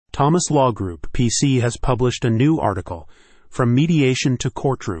Thomas Law Group, PC, has published a new article, From Mediation to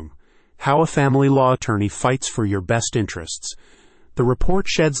Courtroom: How a Family Law Attorney Fights for Your Best Interests. The report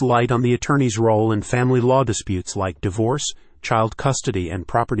sheds light on the attorney's role in family law disputes like divorce, child custody, and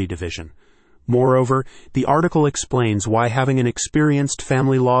property division. Moreover, the article explains why having an experienced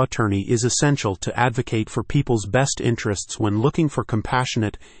family law attorney is essential to advocate for people's best interests when looking for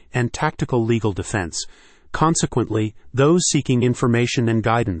compassionate and tactical legal defense. Consequently, those seeking information and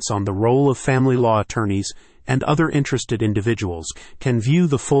guidance on the role of family law attorneys and other interested individuals can view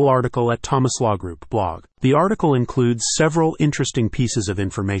the full article at Thomas Law Group blog. The article includes several interesting pieces of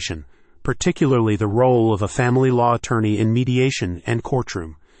information, particularly the role of a family law attorney in mediation and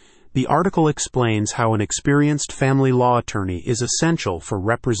courtroom. The article explains how an experienced family law attorney is essential for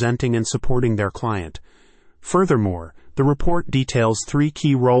representing and supporting their client. Furthermore, the report details 3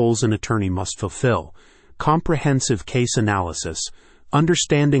 key roles an attorney must fulfill: comprehensive case analysis,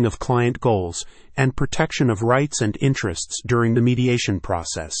 understanding of client goals, and protection of rights and interests during the mediation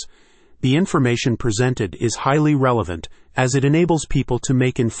process. The information presented is highly relevant as it enables people to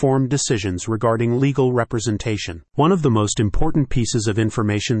make informed decisions regarding legal representation. One of the most important pieces of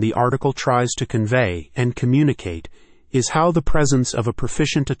information the article tries to convey and communicate is how the presence of a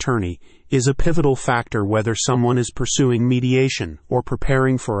proficient attorney is a pivotal factor whether someone is pursuing mediation or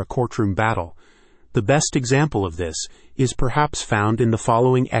preparing for a courtroom battle. The best example of this is perhaps found in the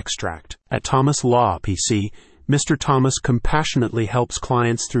following extract. At Thomas Law, PC, Mr. Thomas compassionately helps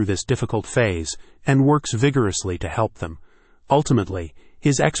clients through this difficult phase and works vigorously to help them. Ultimately,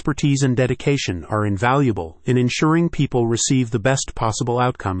 his expertise and dedication are invaluable in ensuring people receive the best possible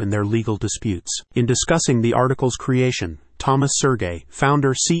outcome in their legal disputes. In discussing the article's creation, Thomas Sergey,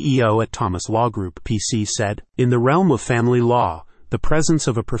 founder CEO at Thomas Law Group, PC, said, "In the realm of family law, the presence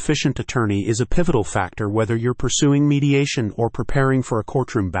of a proficient attorney is a pivotal factor whether you're pursuing mediation or preparing for a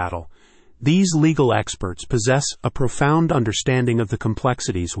courtroom battle. These legal experts possess a profound understanding of the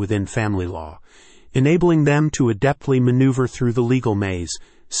complexities within family law, enabling them to adeptly maneuver through the legal maze,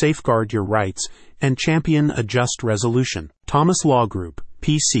 safeguard your rights, and champion a just resolution." Thomas Law Group,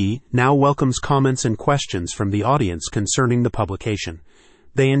 PC, now welcomes comments and questions from the audience concerning the publication.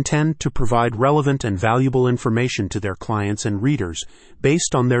 They intend to provide relevant and valuable information to their clients and readers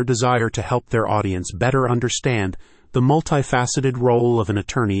based on their desire to help their audience better understand the multifaceted role of an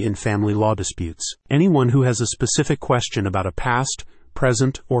attorney in family law disputes. Anyone who has a specific question about a past,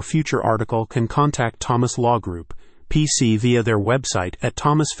 present, or future article can contact Thomas Law Group, PC, via their website at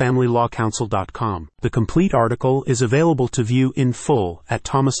thomasfamilylawcounsel.com. The complete article is available to view in full at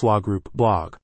Thomas Law Group blog.